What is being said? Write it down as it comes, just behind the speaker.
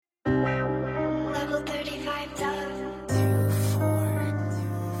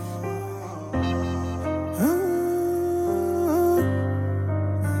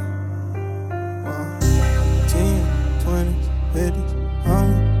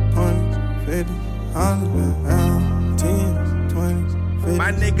50, 100, 10, 20, 50.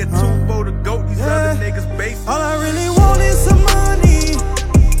 My nigga too for the goat, these other niggas basic. All I really want is some money.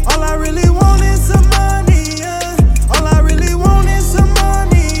 All I really want is some money, yeah. All I really want is some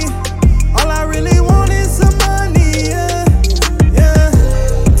money. All I really want is some money, yeah. Yeah.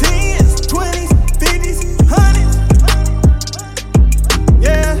 10s, 20s, 50s, 100s.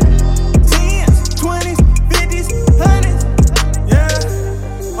 Yeah. 10s, 20s, 50s, 100s.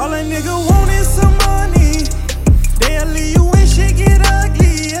 Yeah. All a nigga want is some money. They'll leave you when shit get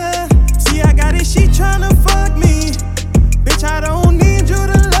ugly, yeah. See, I got it, she tryna fuck me. Bitch, I don't need you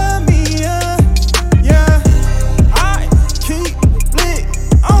to love me, yeah. Yeah. I keep blick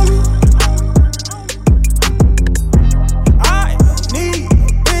on me. I need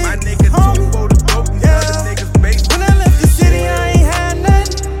big My nigga too for the goat, these other niggas basic. When I left the city, I ain't had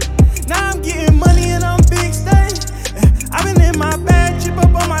nothing. Now I'm getting money and I'm big stay. I been in my bag, chip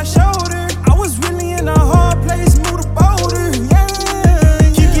up on my shoulder. I was really in a hard place, move the boulder, yeah.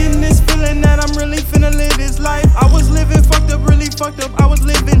 Keep getting this feeling that I'm really finna live this life. I was living fucked up, really fucked up, I was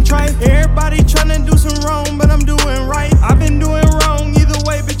living tripe. Everybody tryna do some wrong, but I'm doing right. I've been doing wrong either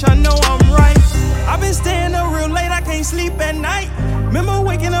way, bitch, I know I'm right. I've been staying up real late, I can't sleep at night. Remember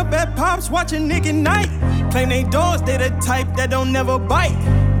waking up at Pops, watching Nick at night. Claim they dogs, they the type that don't never bite.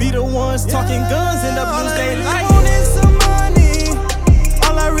 Be the ones talking guns, end up lose their life. All I really want is some money.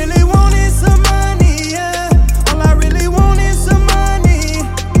 All I really want is some money, yeah. All I really want is some money.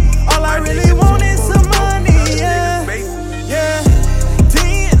 All I really want is some money, yeah. Yeah.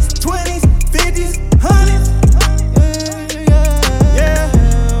 10s, 20s, 50s, 100s. Yeah.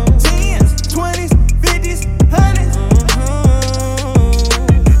 10s, 20s, 50s, 100s.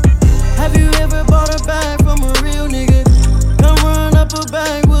 Have you ever bought a bag from a real nigga? Come run up a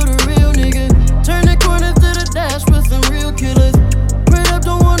bag with a real nigga. Turn the corner to the dash with some real killers. Prayed up,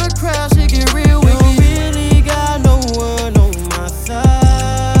 don't wanna crash, it get real wicked. Don't really got no one on my side,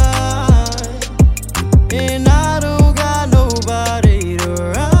 and I don't got nobody to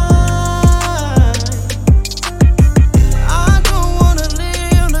ride. I don't wanna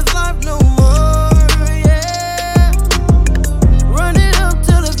live this life no more, yeah. Run it up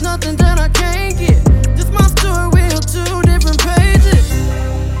till there's nothing that I can't get. This my story on 2 different pages.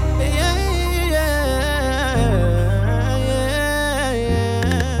 Yeah, yeah,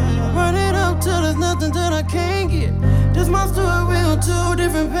 yeah. Run it up till there's nothing that I can't get. This my story on 2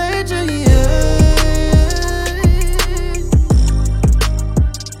 different pages, yeah.